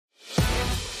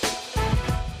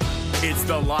It's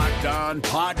the Locked On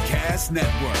Podcast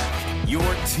Network, your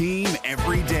team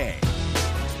every day.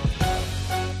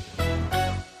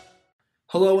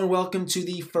 Hello and welcome to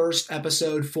the first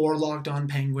episode for Locked On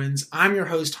Penguins. I'm your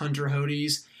host, Hunter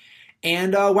Hodes.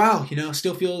 And wow,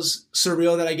 still feels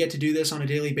surreal that I get to do this on a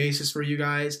daily basis for you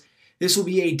guys. This will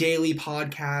be a daily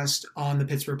podcast on the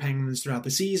Pittsburgh Penguins throughout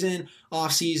the season,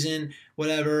 off season,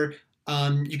 whatever.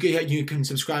 You can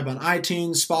subscribe on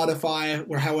iTunes, Spotify,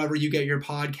 or however you get your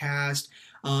podcast.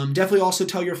 Definitely also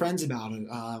tell your friends about it.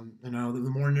 The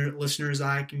more listeners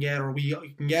I can get, or we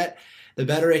can get, the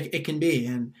better it can be.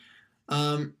 And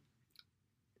I'm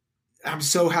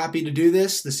so happy to do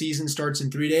this. The season starts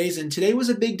in 3 days, and today was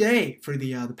a big day for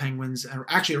the Penguins, or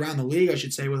actually around the league, I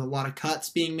should say, with a lot of cuts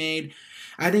being made.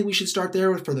 I think we should start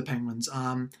there for the Penguins.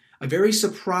 A very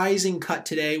surprising cut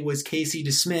today was Casey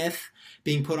DeSmith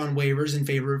being put on waivers in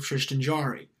favor of Tristan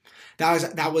Jarry.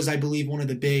 That was, I believe, one of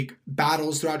the big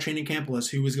battles throughout training camp was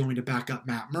who was going to back up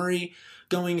Matt Murray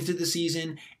going into the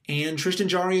season, and Tristan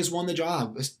Jarry has won the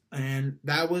job, and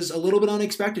that was a little bit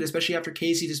unexpected, especially after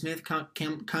Casey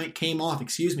DeSmith came off,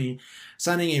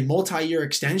 signing a multi-year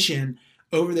extension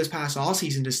over this past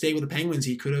offseason to stay with the Penguins.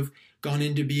 He could have gone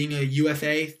into being a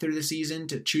UFA through the season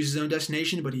to choose his own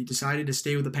destination, but he decided to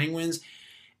stay with the Penguins,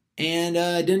 and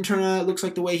it didn't turn out, it looks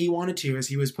like, the way he wanted to, as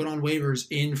he was put on waivers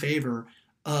in favor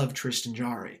of Tristan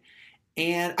Jarry.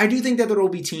 And I do think that there will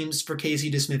be teams for Casey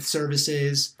DeSmith's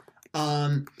services.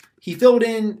 He filled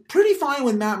in pretty fine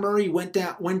when Matt Murray went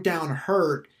down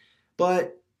hurt,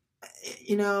 but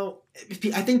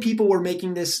I think people were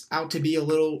making this out to be a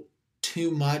little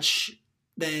too much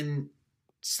than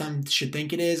some should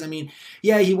think it is.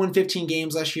 He won 15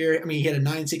 games last year. He had a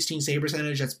 .916 save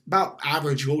percentage. That's about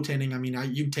average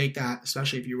goaltending. You take that,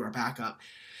 especially if you were a backup.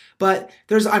 But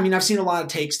I've seen a lot of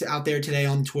takes out there today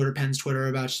on Twitter, Penn's Twitter,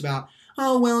 about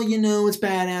oh, well, it's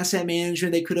bad asset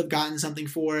management. They could have gotten something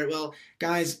for it. Well,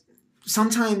 guys,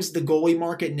 sometimes the goalie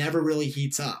market never really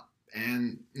heats up.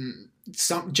 And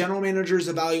some general managers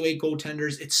evaluate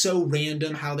goaltenders. It's so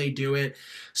random how they do it.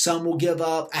 Some will give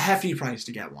up a hefty price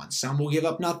to get one. Some will give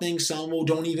up nothing. Some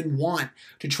don't even want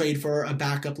to trade for a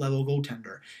backup level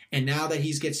goaltender. And now that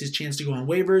he gets his chance to go on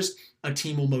waivers, a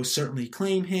team will most certainly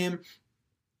claim him.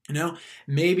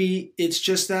 Maybe it's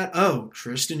just that,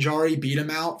 Tristan Jarry beat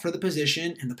him out for the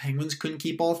position, and the Penguins couldn't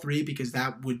keep all three because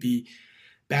that would be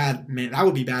bad. That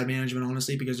would be bad management,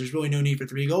 honestly, because there's really no need for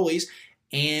three goalies.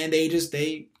 And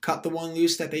they cut the one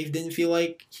loose that they didn't feel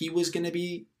like he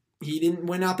didn't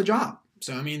win out the job.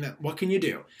 So, what can you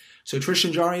do? So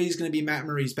Tristan Jarry is going to be Matt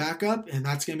Murray's backup, and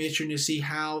that's going to be interesting to see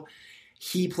how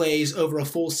he plays over a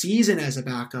full season as a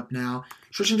backup now.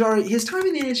 Tristan Jarry, his time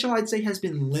in the NHL, I'd say, has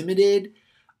been limited.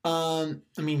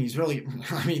 He's really, in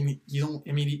the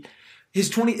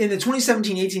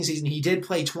 2017-18 season, he did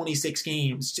play 26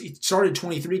 games. He started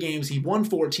 23 games. He won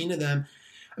 14 of them.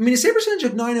 His save percentage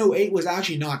of .908 was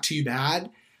actually not too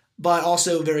bad, but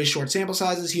also very short sample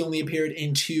sizes. He only appeared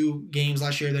in 2 games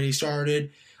last year that he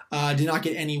started. Did not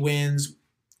get any wins.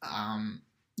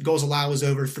 Goals allowed was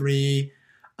over 3.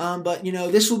 But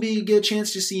this will be a good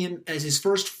chance to see him as his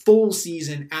first full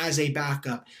season as a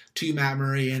backup to Matt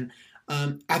Murray. And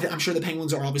I'm sure the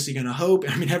Penguins are obviously going to hope.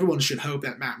 Everyone should hope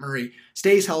that Matt Murray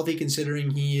stays healthy,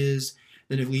 considering he is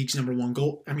the league's number one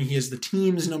goal. He is the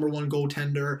team's number one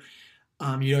goaltender.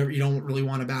 You don't really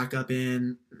want to back up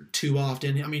in too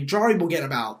often. Jarry will get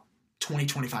about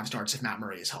 20-25 starts if Matt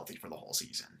Murray is healthy for the whole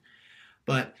season.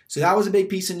 But so that was a big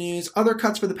piece of news. Other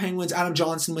cuts for the Penguins. Adam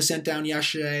Johnson was sent down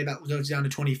yesterday. That goes down to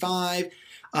 25.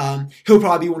 He'll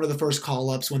probably be one of the first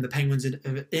call-ups when the Penguins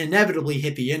inevitably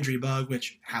hit the injury bug,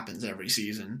 which happens every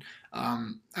season.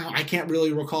 I can't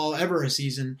really recall ever a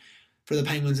season for the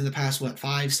Penguins in the past,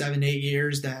 5, 7, 8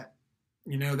 years that,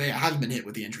 they haven't been hit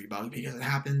with the injury bug, because it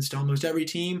happens to almost every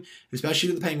team, especially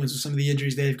to the Penguins with some of the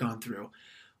injuries they've gone through.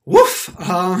 Woof!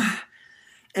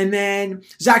 And then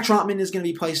Zach Trotman is going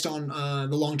to be placed on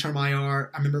the long-term IR.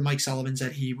 I remember Mike Sullivan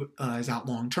said he is out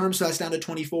long-term, so that's down to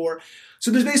 24. So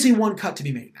there's basically one cut to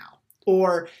be made now.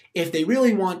 Or if they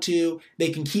really want to, they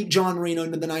can keep John Marino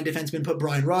into the 9 defenseman, put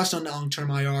Brian Rust on the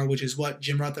long-term IR, which is what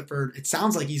Jim Rutherford, it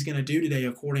sounds like he's going to do today,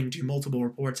 according to multiple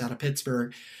reports out of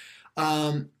Pittsburgh.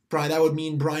 That would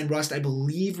mean Brian Rust, I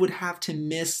believe, would have to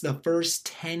miss the first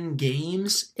 10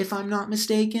 games, if I'm not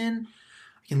mistaken.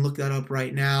 I can look that up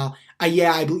right now.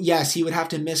 Yes, he would have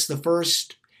to miss the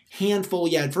first handful,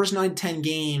 first 9-10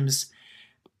 games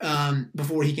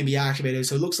before he can be activated.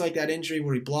 So it looks like that injury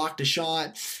where he blocked a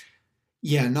shot,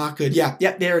 not good.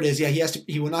 There it is.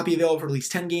 He will not be available for at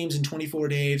least 10 games in 24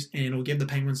 days, and it'll give the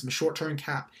Penguins some short-term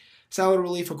cap salary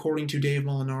relief, according to Dave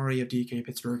Molinari of DK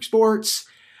Pittsburgh Sports.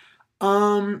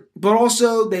 But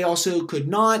also, they also could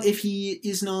not if he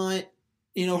is not,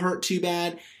 hurt too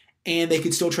bad. And they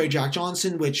could still trade Jack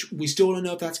Johnson, which we still don't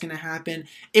know if that's going to happen.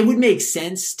 It would make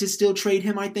sense to still trade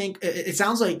him, I think. It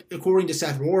sounds like, according to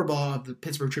Seth Rohrbaugh of the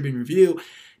Pittsburgh Tribune Review,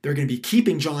 they're going to be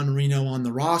keeping John Marino on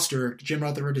the roster. Jim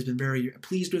Rutherford has been very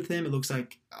pleased with him. It looks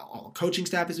like all the coaching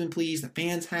staff has been pleased. The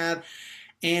fans have.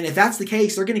 And if that's the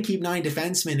case, they're going to keep 9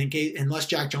 defensemen unless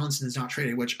Jack Johnson is not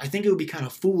traded, which I think it would be kind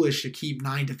of foolish to keep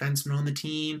 9 defensemen on the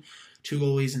team, 2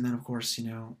 goalies, and then, of course,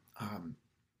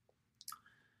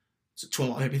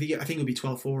 12. I think it would be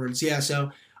 12 forwards. Yeah,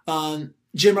 so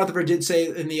Jim Rutherford did say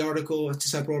in the article to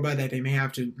Seth Rohrbaugh that they may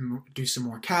have to do some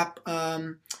more cap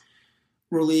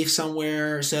relief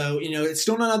somewhere. So, it's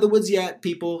still not out of the woods yet,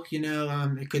 people.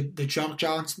 It could the Jack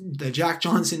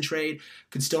Johnson trade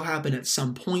could still happen at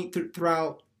some point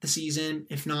throughout the season,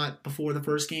 if not before the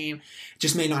first game. It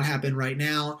just may not happen right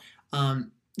now.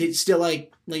 It's still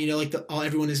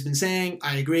everyone has been saying,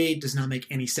 I agree, it does not make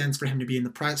any sense for him to be in the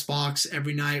press box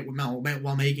every night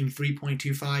while making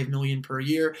 $3.25 million per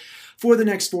year for the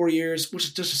next 4 years, which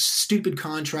is just a stupid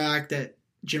contract that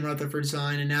Jim Rutherford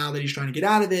signed, and now that he's trying to get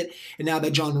out of it, and now that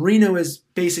John Marino has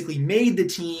basically made the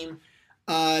team,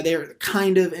 they're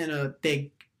kind of in a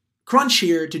big crunch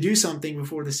here to do something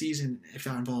before the season, if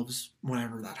that involves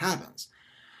whenever that happens.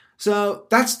 So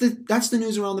that's the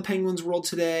news around the Penguins world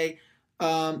today.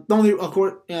 The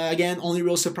only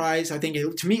real surprise, I think,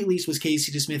 to me at least, was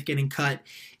Casey DeSmith getting cut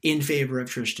in favor of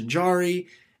Tristan Jarry.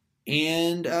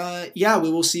 And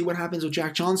we will see what happens with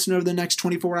Jack Johnson over the next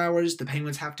 24 hours. The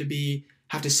Penguins have to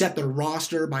set their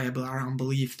roster by around, I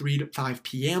believe, 3 to 5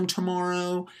 p.m.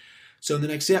 tomorrow. So in the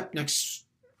next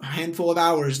handful of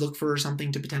hours, look for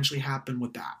something to potentially happen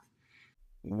with that.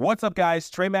 What's up, guys?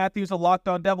 Trey Matthews of Locked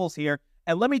On Devils here.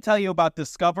 And let me tell you about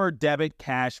Discover Debit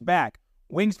Cash Back.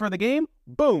 Wings for the game?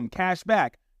 Boom, cash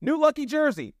back. New lucky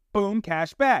jersey? Boom,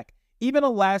 cash back. Even a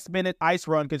last-minute ice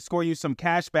run could score you some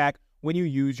cash back when you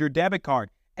use your debit card.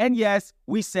 And yes,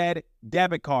 we said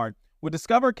debit card. With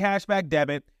Discover Cashback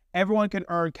Debit, everyone can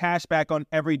earn cash back on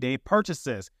everyday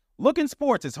purchases. Look, in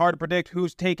sports, it's hard to predict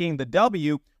who's taking the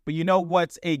W, but you know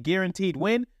what's a guaranteed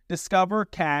win? Discover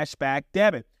Cashback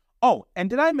Debit. Oh, and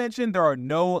did I mention there are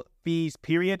no fees,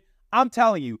 period? I'm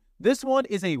telling you, this one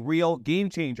is a real game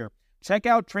changer. Check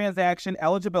out transaction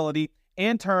eligibility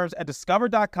and terms at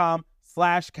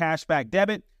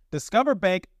discover.com/cashbackdebit. Discover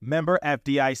Bank, member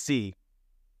FDIC.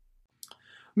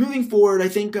 Moving forward, I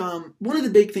think one of the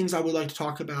big things I would like to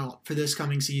talk about for this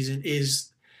coming season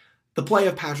is the play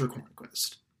of Patrick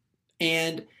Hornqvist.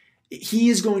 And he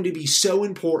is going to be so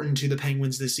important to the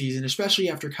Penguins this season, especially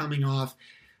after coming off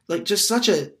just such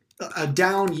a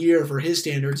down year for his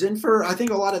standards. And for, I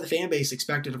think, a lot of the fan base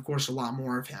expected, of course, a lot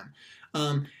more of him.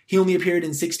 He only appeared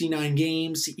in 69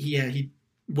 games. He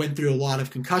went through a lot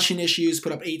of concussion issues,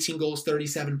 put up 18 goals,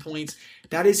 37 points.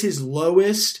 That is his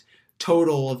lowest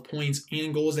total of points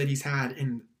and goals that he's had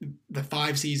in the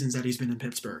 5 seasons that he's been in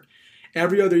Pittsburgh.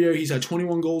 Every other year, he's had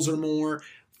 21 goals or more,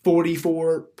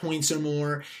 44 points or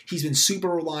more. He's been super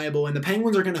reliable, and the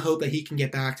Penguins are going to hope that he can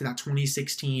get back to that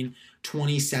 2016,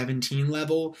 2017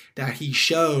 level that he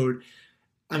showed.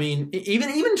 I mean,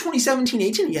 even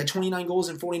 2017-18, he had 29 goals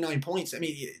and 49 points. I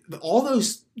mean, all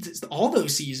those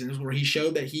seasons where he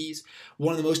showed that he's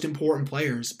one of the most important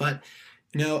players. But,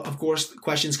 of course,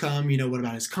 questions come, what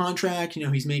about his contract?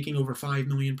 He's making over $5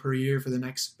 million per year for the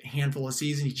next handful of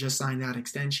seasons. He just signed that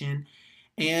extension.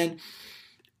 And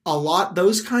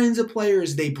those kinds of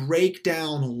players, they break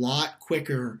down a lot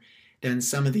quicker than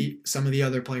some of the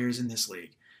other players in this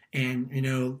league. And,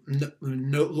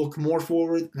 look more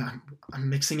forward. I'm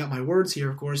mixing up my words here,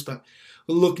 of course, but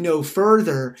look no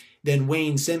further than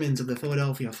Wayne Simmons of the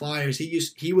Philadelphia Flyers.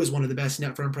 He was one of the best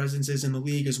net front presences in the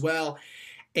league as well.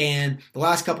 And the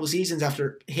last couple of seasons,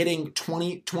 after hitting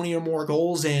 20 or more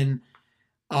goals in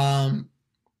 5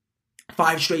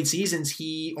 straight seasons,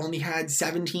 he only had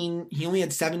 17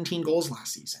 goals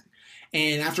last season.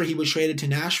 And after he was traded to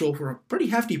Nashville for a pretty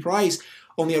hefty price,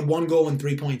 only had 1 goal and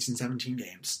 3 points in 17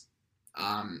 games.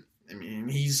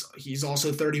 He's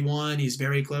also 31. He's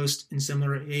very close in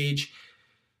similar age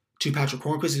to Patrick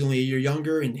Hornqvist. He's only a year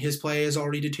younger, and his play has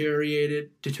already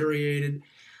deteriorated.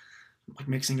 I'm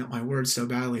mixing up my words so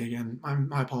badly again.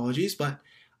 My apologies, but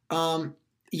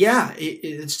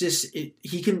it's just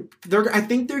he can. I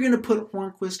think they're going to put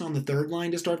Hornqvist on the third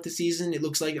line to start the season. It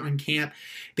looks like on camp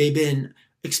they've been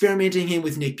experimenting him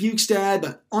with Nick Bjugstad,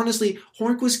 but honestly,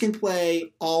 Hornqvist can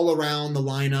play all around the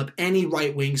lineup, any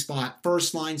right wing spot,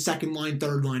 first line, second line,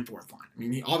 third line, fourth line. I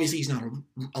mean, obviously he's not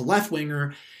a left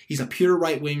winger. He's a pure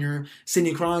right winger.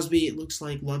 Sidney Crosby, it looks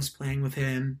like, loves playing with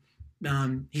him.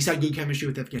 He's had good chemistry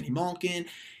with Evgeny Malkin.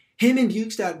 Him and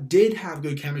Bjugstad did have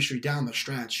good chemistry down the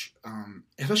stretch,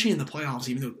 especially in the playoffs,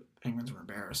 even though the Penguins were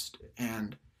embarrassed.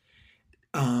 And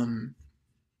I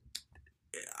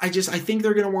think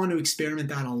they're going to want to experiment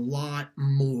that a lot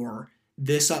more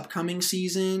this upcoming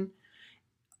season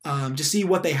to see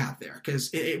what they have there.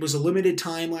 Because it was a limited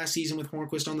time last season with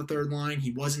Hornqvist on the third line.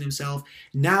 He wasn't himself.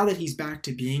 Now that he's back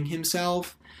to being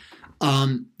himself,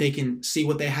 they can see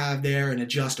what they have there and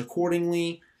adjust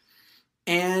accordingly.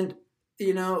 And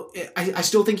I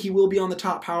still think he will be on the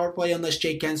top power play unless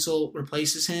Jake Guentzel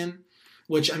replaces him,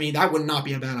 which, that would not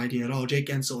be a bad idea at all. Jake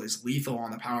Guentzel is lethal on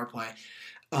the power play.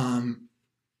 For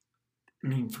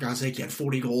God's sake, he had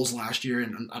 40 goals last year,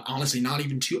 and honestly, not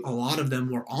even a lot of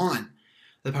them were on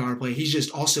the power play. He's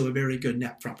just also a very good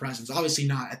net front presence. Obviously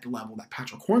not at the level that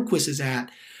Patrick Hornqvist is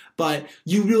at, but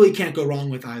you really can't go wrong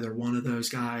with either one of those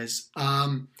guys.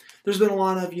 There's been a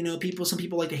lot of, some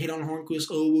people like to hate on Hornqvist.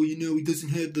 Oh, well, he doesn't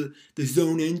have the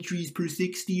zone entries per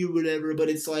 60 or whatever. But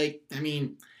it's like,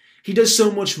 he does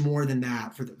so much more than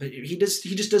that. He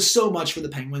just does so much for the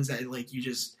Penguins that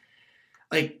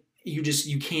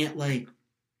you can't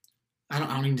I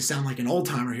don't mean to sound like an old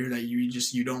timer here that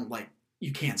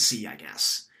you can't see, I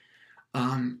guess.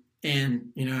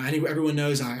 Everyone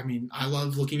knows I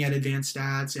love looking at advanced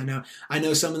stats. I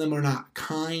know some of them are not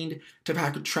kind to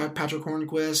Patrick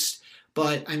Hornqvist,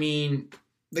 but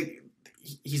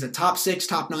he's a top 6,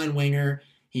 top 9 winger.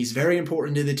 He's very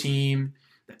important to the team.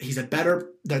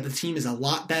 The team is a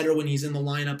lot better when he's in the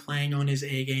lineup playing on his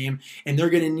A game, and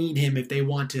they're going to need him if they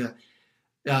want to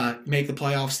make the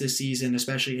playoffs this season,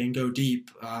 especially, and go deep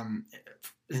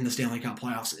in the Stanley Cup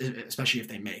playoffs, especially if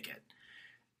they make it.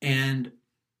 And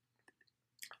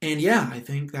yeah, I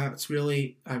think that's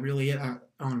really it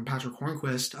on Patrick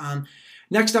Hornqvist.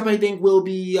 Next up, I think, will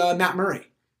be Matt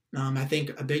Murray. I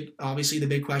think obviously the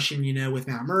big question, with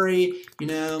Matt Murray,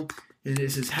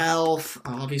 is his health.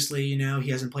 Obviously, he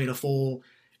hasn't played a full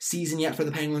season yet for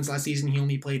the Penguins. Last season, he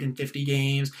only played in 50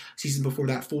 games. Season before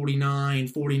that,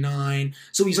 49.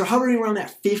 So he's hovering around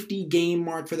that 50-game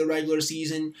mark for the regular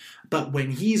season. But when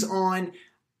he's on,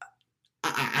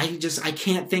 I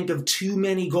can't think of too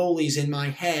many goalies in my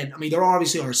head. There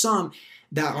obviously are some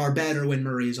that are better when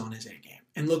Murray is on his A game.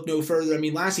 And look no further.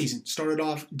 Last season started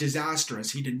off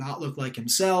disastrous. He did not look like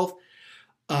himself.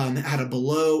 Had a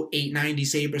below .890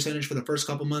 save percentage for the first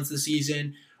couple months of the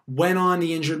season. Went on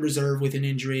the injured reserve with an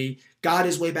injury. Got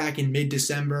his way back in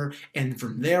mid-December. And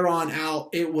from there on out,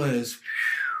 it was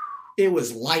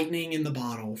lightning in the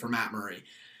bottle for Matt Murray.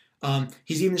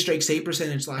 His even strike save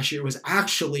percentage last year was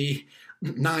actually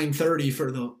 .930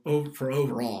 for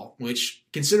overall, which,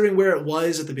 considering where it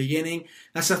was at the beginning,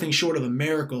 that's nothing short of a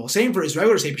miracle. Same for his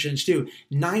regular save percentage too.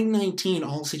 .919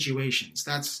 all situations.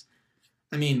 That's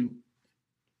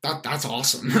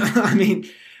awesome.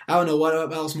 I don't know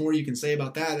what else more you can say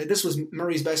about that. This was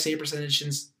Murray's best save percentage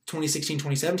since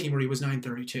 2016-2017, where he was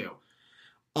 .932.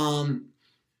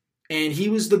 And he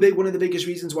was one of the biggest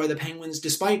reasons why the Penguins,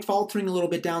 despite faltering a little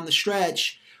bit down the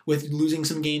stretch with losing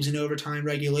some games in overtime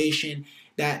regulation,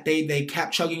 that they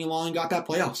kept chugging along and got that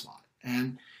playoff spot.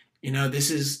 And, this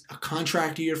is a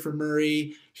contract year for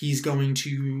Murray. He's going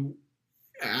to,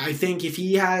 I think if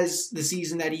he has the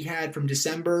season that he had from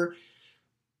December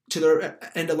to the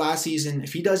end of last season,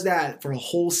 if he does that for a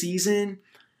whole season,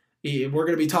 we're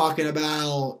going to be talking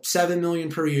about $7 million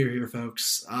per year here,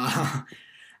 folks. I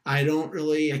can't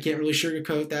really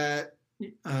sugarcoat that.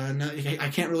 I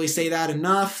can't really say that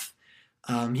enough.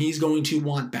 He's going to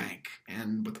want bank.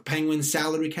 And with the Penguins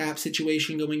salary cap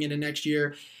situation going into next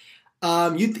year,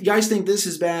 you guys think this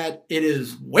is bad? It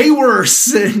is way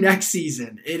worse next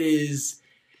season. It is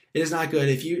not good.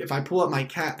 If I pull up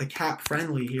the cap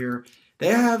friendly here, they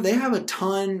have a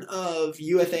ton of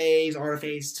UFAs,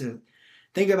 RFAs to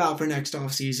think about for next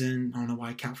offseason. I don't know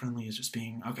why cap friendly is just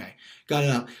being okay. Got it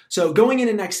up. So going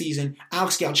into next season,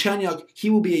 Alex Galchenyuk, he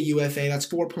will be a UFA. That's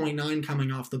 4.9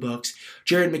 coming off the books.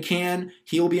 Jared McCann,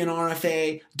 he will be an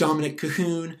RFA. Dominic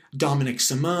Cahoon, Dominic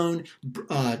Simone,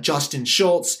 Justin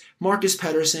Schultz, Marcus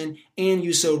Pettersson, and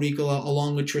Juuso Riikola,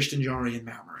 along with Tristan Jarry and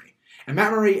Matt Murray. And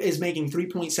Matt Murray is making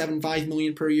 $3.75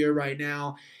 million per year right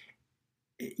now.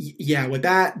 Yeah, with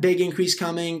that big increase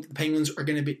coming, the Penguins are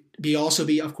going to be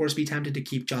tempted to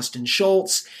keep Justin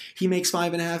Schultz. He makes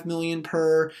 $5.5 million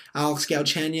per. Alex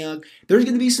Galchenyuk. There's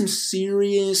going to be some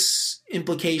serious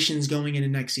implications going into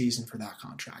next season for that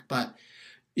contract. But,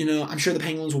 I'm sure the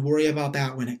Penguins will worry about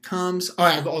that when it comes.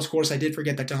 Oh, of course, I did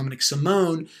forget that Dominic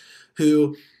Simone,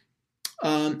 who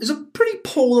is a pretty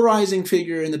polarizing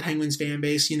figure in the Penguins fan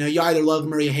base. You either love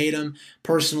him or you hate him.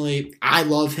 Personally, I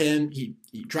love him. He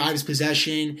drives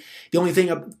possession. The only thing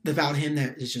about him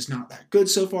that is just not that good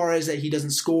so far is that he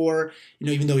doesn't score.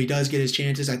 Even though he does get his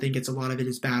chances, I think a lot of it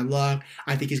is bad luck.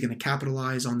 I think he's going to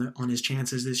capitalize on his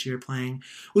chances this year playing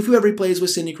with whoever he plays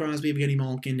with, Sidney Crosby, Evgeny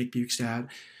Malkin, Nick Bjugstad,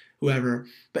 whoever.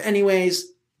 But anyways,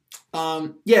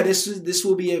 this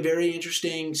will be a very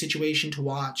interesting situation to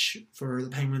watch for the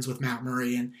Penguins with Matt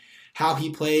Murray, and how he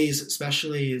plays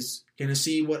especially is going to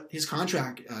see what his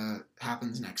contract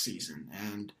happens next season.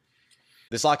 And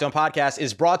this Locked On podcast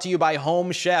is brought to you by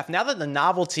Home Chef. Now that the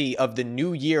novelty of the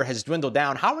new year has dwindled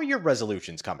down, how are your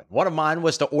resolutions coming? One of mine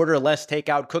was to order less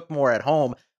takeout, cook more at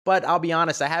home, but I'll be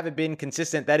honest, I haven't been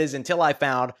consistent. That is until I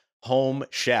found Home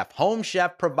Chef. Home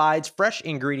Chef provides fresh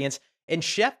ingredients and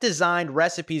chef-designed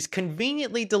recipes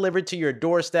conveniently delivered to your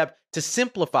doorstep to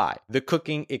simplify the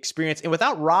cooking experience and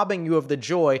without robbing you of the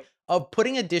joy of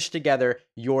putting a dish together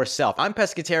yourself. I'm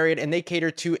pescatarian, and they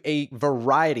cater to a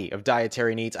variety of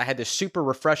dietary needs. I had this super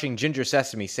refreshing ginger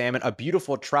sesame salmon, a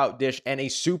beautiful trout dish, and a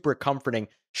super comforting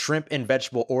shrimp and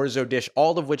vegetable orzo dish,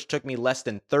 all of which took me less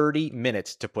than 30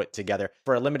 minutes to put together.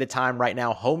 For a limited time right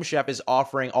now, Home Chef is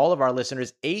offering all of our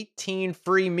listeners 18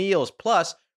 free meals,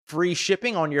 plus free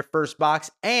shipping on your first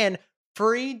box, and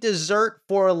free dessert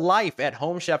for life at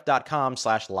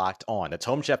homechef.com/lockedon. That's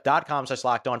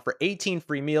homechef.com/lockedon for 18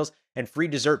 free meals and free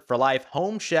dessert for life.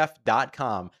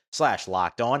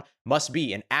 Homechef.com/lockedon. Must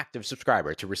be an active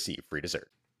subscriber to receive free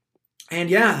dessert. And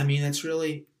that's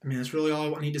really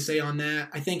all I need to say on that.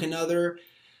 I think another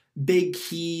big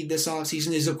key this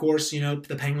offseason is, of course,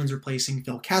 the Penguins replacing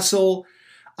Phil Kessel.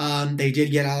 They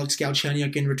did get Alex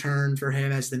Galchenyuk in return for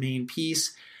him as the main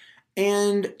piece.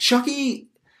 And Chucky,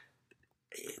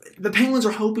 the Penguins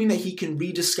are hoping that he can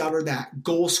rediscover that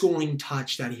goal-scoring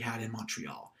touch that he had in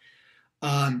Montreal.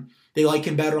 They like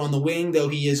him better on the wing, though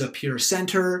he is a pure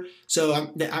center. So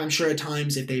I'm sure at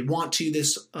times, if they want to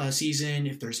this season,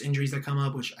 if there's injuries that come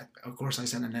up, which of course I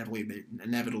said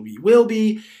inevitably will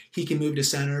be, he can move to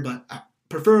center. But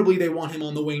preferably they want him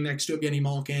on the wing next to Evgeny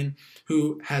Malkin,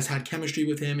 who has had chemistry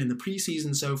with him in the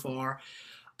preseason so far.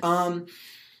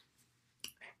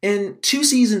 In 2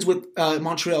 seasons with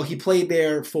Montreal, he played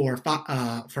there for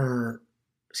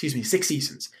 6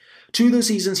 seasons. 2 of those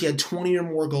seasons, he had 20 or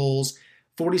more goals,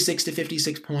 46 to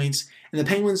 56 points, and the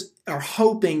Penguins are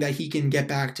hoping that he can get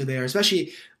back to there,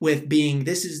 especially with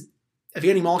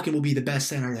Evgeny Malkin will be the best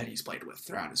center that he's played with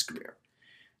throughout his career.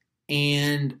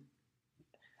 And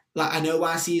I know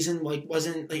last season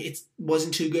wasn't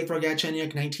too good for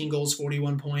Galchenyuk. 19 goals,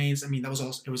 41 points.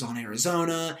 It was on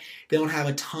Arizona. They don't have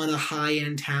a ton of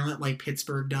high-end talent like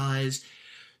Pittsburgh does.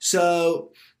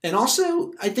 So, and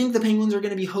also I think the Penguins are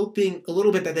going to be hoping a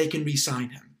little bit that they can re-sign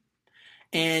him.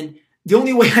 And the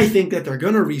only way I think that they're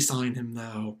going to re-sign him,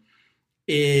 though,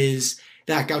 is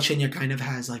that Galchenyuk kind of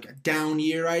has a down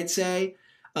year, I'd say.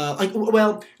 Not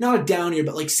a down year,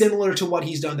 but similar to what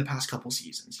he's done the past couple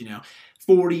seasons,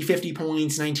 40, 50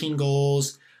 points, 19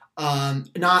 goals,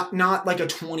 not like a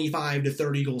 25 to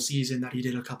 30 goal season that he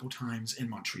did a couple times in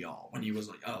Montreal when he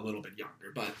was a little bit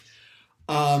younger. But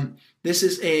this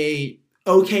is a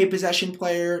okay possession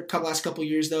player. Last couple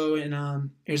years though in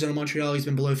Arizona, Montreal, he's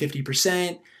been below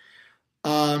 50%.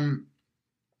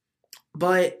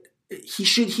 But he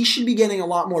should be getting a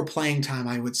lot more playing time,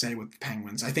 I would say, with the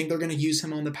Penguins. I think they're going to use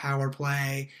him on the power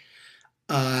play.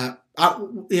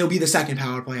 It'll be the second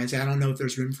power play, I'd say. I don't know if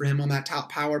there's room for him on that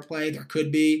top power play. There could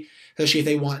be, especially if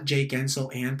they want Jake Gensel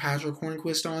and Patrick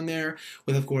Hornquist on there,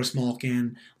 with, of course,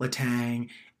 Malkin, Letang,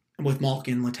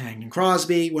 and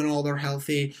Crosby when all they're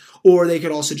healthy. Or they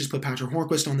could also just put Patrick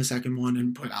Hornquist on the second one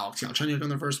and put Alex Galchenyuk on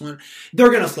the first one.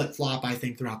 They're going to flip-flop, I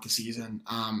think, throughout the season.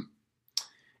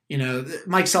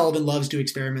 Mike Sullivan loves to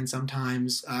experiment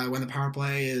sometimes when the power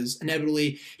play is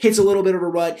inevitably hits a little bit of a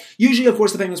rut. Usually, of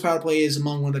course, the Penguins power play is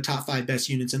among one of the top 5 best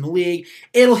units in the league.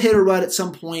 It'll hit a rut at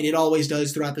some point. It always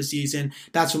does throughout the season.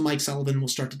 That's when Mike Sullivan will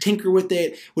start to tinker with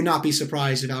it. Would not be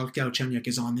surprised if Alex Galchenyuk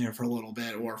is on there for a little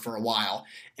bit or for a while,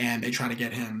 and they try to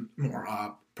get him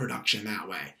more production that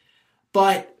way.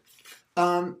 But,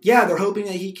 they're hoping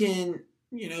that he can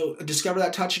discover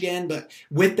that touch again. But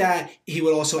with that, he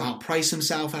would also outprice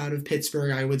himself out of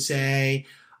Pittsburgh, I would say.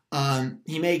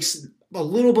 He makes a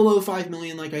little below $5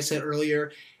 million, like I said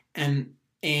earlier. And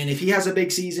if he has a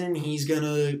big season, he's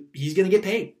gonna get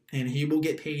paid. And he will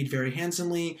get paid very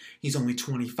handsomely. He's only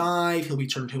 25.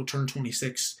 He'll turn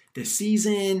 26 this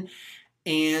season.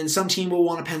 And some team will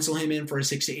want to pencil him in for a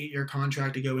 6 to 8 year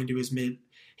contract to go into his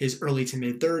early to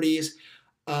mid 30s.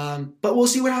 But we'll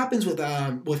see what happens with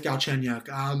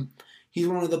Galchenyuk. He's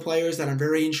one of the players that I'm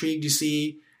very intrigued to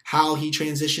see how he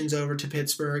transitions over to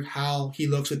Pittsburgh, how he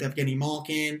looks with Evgeny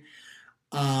Malkin.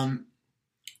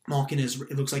 Malkin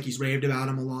it looks like he's raved about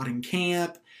him a lot in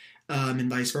camp, and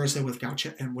vice versa without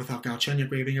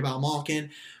Galchenyuk raving about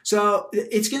Malkin. So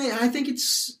I think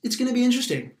it's gonna be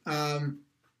interesting.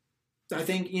 I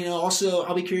think, also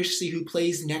I'll be curious to see who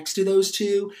plays next to those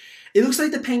two. It looks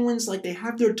like the Penguins, they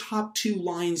have their top two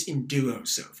lines in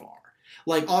duos so far.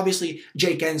 Obviously,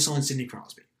 Jake Guentzel and Sidney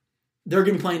Crosby. They're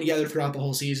going to be playing together throughout the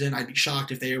whole season. I'd be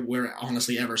shocked if they were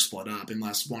honestly ever split up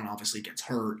unless one obviously gets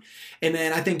hurt. And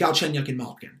then I think Galchenyuk and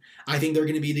Malkin. I think they're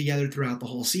going to be together throughout the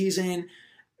whole season.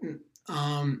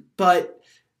 But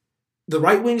the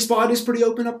right wing spot is pretty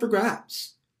open up for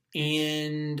grabs.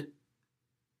 And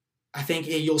I think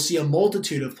you'll see a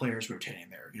multitude of players rotating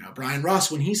there. Brian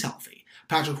Russ when he's healthy.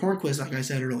 Patrick Hornquist, like I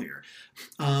said earlier.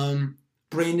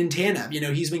 Brandon Tanev,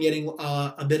 he's been getting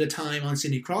a bit of time on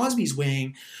Sidney Crosby's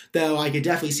wing, though I could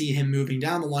definitely see him moving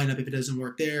down the lineup if it doesn't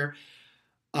work there.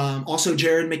 Also,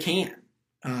 Jared McCann.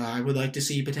 I would like to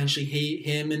see potentially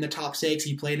him in the top six.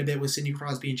 He played a bit with Sidney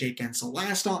Crosby and Jake Guentzel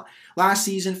last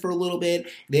season for a little bit.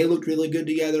 They looked really good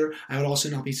together. I would also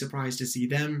not be surprised to see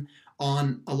them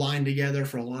on a line together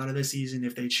for a lot of the season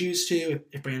if they choose to,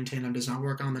 if Brandon Tanev does not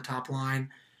work on the top line.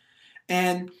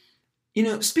 And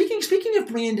speaking of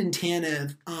Brandon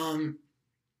Tanev,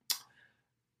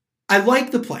 I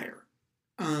like the player.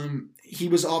 He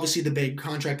was obviously the big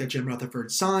contract that Jim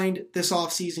Rutherford signed this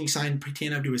offseason. He signed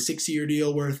Tanev to a 6-year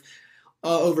deal worth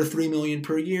over $3 million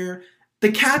per year.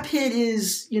 The cap hit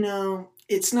is,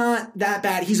 it's not that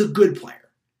bad. He's a good player.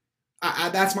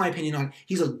 That's my opinion on it.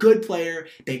 He's a good player.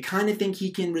 They kind of think he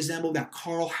can resemble that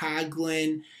Carl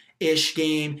Hagelin-ish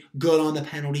game, good on the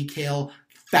penalty kill,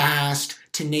 fast,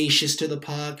 tenacious to the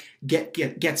puck,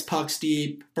 gets pucks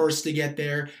deep, first to get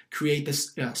there, create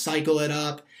this, cycle it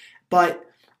up. But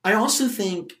I also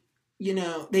think,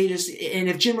 they just, and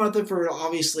if Jim Rutherford,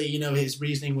 obviously, his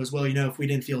reasoning was, well, if we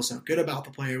didn't feel so good about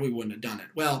the player, we wouldn't have done it.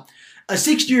 Well, a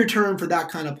 6-year term for that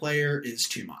kind of player is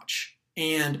too much.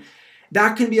 And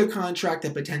that can be a contract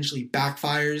that potentially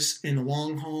backfires in the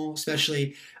long haul,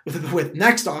 especially with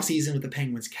next offseason with the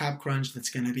Penguins cap crunch that's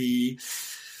going to be,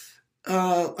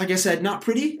 like I said, not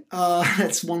pretty.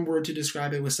 That's one word to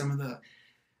describe it with some of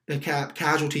the cap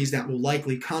casualties that will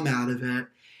likely come out of it.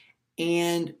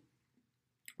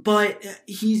 But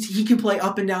he can play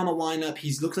up and down the lineup.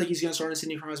 He looks like he's going to start on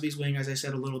Sidney Crosby's wing, as I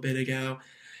said a little bit ago.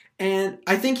 And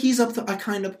I think he's up to a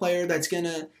kind of player that's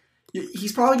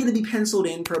he's probably going to be penciled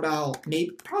in for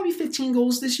probably 15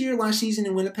 goals this year. Last season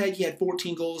in Winnipeg, he had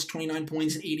 14 goals, 29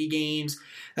 points in 80 games.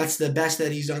 That's the best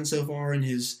that he's done so far in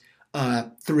his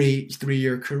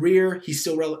three-year career. He's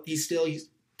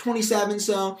 27,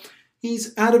 so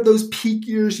he's out of those peak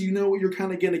years. What you're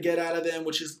kind of going to get out of him,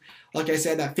 which is, like I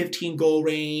said, that 15 goal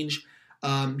range.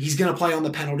 He's going to play on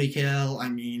the penalty kill. I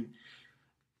mean,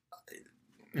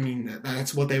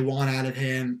 that's what they want out of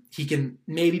him. He can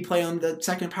maybe play on the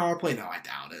second power play, though I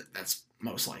doubt it. That's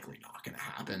most likely not going to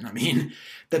happen. I mean,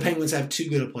 the Penguins have too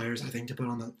good of players, I think, to put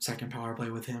on the second power play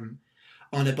with him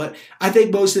on it. But I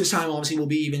think most of his time, obviously, will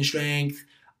be even strength.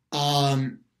 But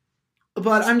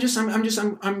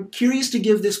I'm curious to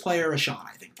give this player a shot,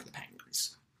 I think, for the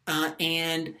Penguins.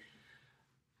 And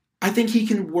I think he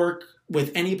can work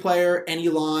with any player, any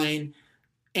line.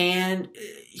 And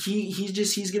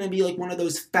he's going to be like one of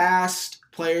those fast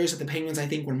players that the Penguins, I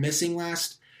think, were missing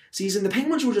last season. The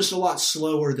Penguins were just a lot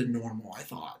slower than normal, I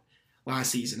thought,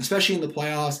 last season, especially in the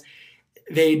playoffs.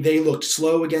 They looked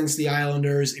slow against the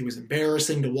Islanders. It was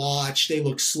embarrassing to watch. They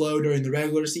looked slow during the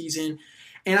regular season.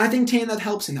 And I think Tanev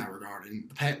helps in that regard. And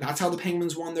that's how the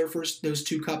Penguins won those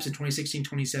two cups in 2016,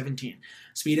 2017.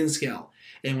 Speed and skill.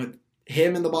 And with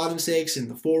him in the bottom six and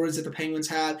the forwards that the Penguins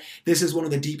had, this is one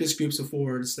of the deepest groups of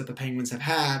forwards that the Penguins have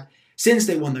had since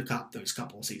they won the cup those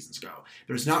couple of seasons ago.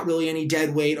 There's not really any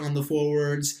dead weight on the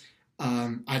forwards.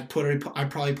 I'd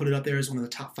probably put it up there as one of the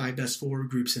top 5 best forward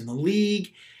groups in the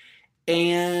league.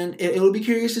 And it'll be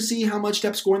curious to see how much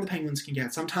depth scoring the Penguins can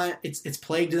get. Sometimes it's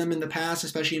plagued them in the past,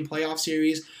 especially in playoff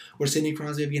series where Sidney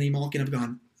Crosby and Evgeny Malkin have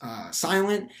gone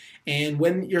silent. And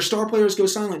when your star players go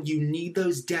silent, you need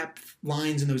those depth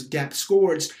lines and those depth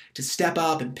scores to step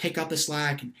up and pick up the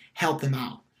slack and help them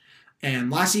out.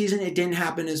 And last season, it didn't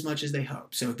happen as much as they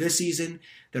hoped. So this season,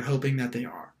 they're hoping that they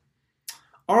are.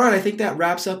 All right, I think that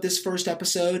wraps up this first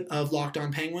episode of Locked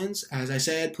On Penguins. As I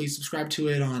said, please subscribe to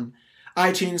it on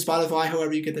iTunes, Spotify,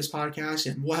 however you get this podcast,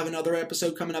 and we'll have another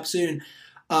episode coming up soon.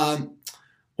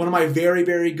 One of my very,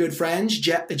 very good friends,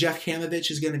 Jeff Kamovich,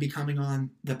 is going to be coming on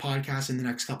the podcast in the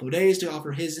next couple of days to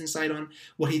offer his insight on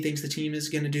what he thinks the team is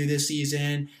going to do this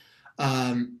season.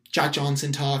 Jack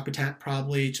Johnson talk,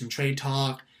 probably some trade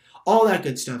talk, all that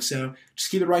good stuff. So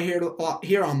just keep it right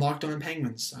here on Locked On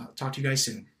Penguins. Talk to you guys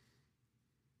soon.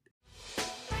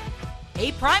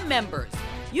 Hey, Prime members,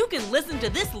 you can listen to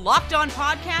this Locked On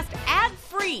podcast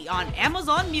ad-free on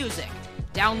Amazon Music.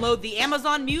 Download the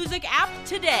Amazon Music app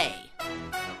today.